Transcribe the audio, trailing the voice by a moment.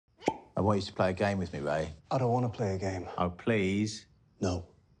I want you to play a game with me, Ray. I don't want to play a game. Oh, please. No.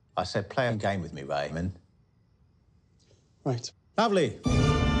 I said play a game with me, Raymond. Right. Lovely.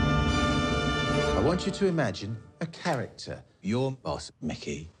 I want you to imagine a character. Your boss,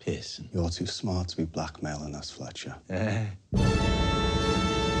 Mickey Pearson. You're too smart to be blackmailing us, Fletcher.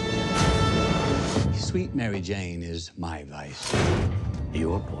 Sweet Mary Jane is my vice.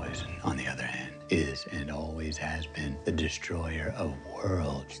 Your poison, on the other hand, is and always has been the destroyer of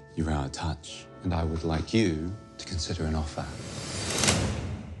worlds. You're out of touch, and I would like you to consider an offer.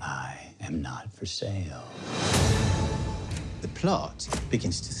 I am not for sale. The plot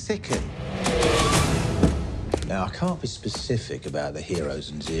begins to thicken. Now, I can't be specific about the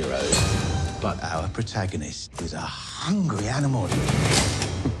heroes and zeros, but our protagonist is a hungry animal.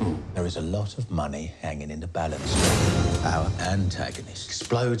 There is a lot of money hanging in the balance. Our antagonist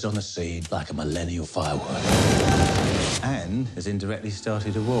explodes on the scene like a millennial firework and has indirectly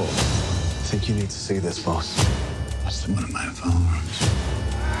started a war. I think you need to see this, boss. That's one of my firearms.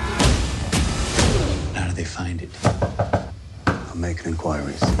 How do they find it? I'm making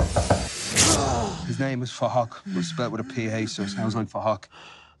inquiries. His name is Fahak. We're spelled with a PH, so it sounds like Fahak.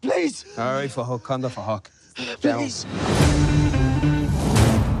 Please! All right, Fahak, Kanda Fahak. Please!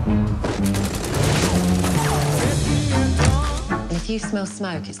 If you smell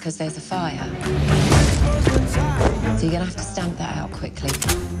smoke, it's because there's a fire. So you're gonna have to stamp that out quickly.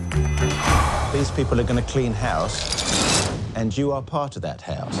 These people are going to clean house, and you are part of that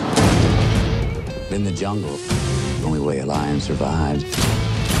house. In the jungle, the only way a lion survives,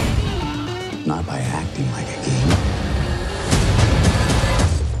 not by acting like a king,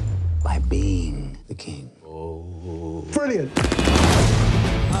 by being the king. Oh. Brilliant!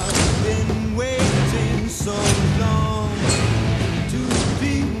 I've been waiting so long to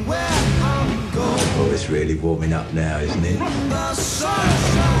be where I'm going. Oh, it's really warming up now, isn't it? The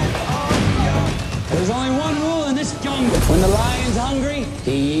sunshine on your... There's only one rule in this jungle. When the lion's hungry,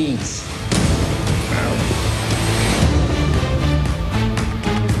 he eats.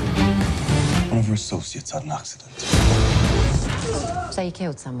 One of our associates had an accident. So you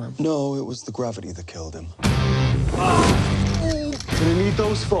killed someone? No, it was the gravity that killed him. Gonna need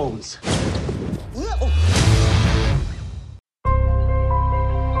those phones.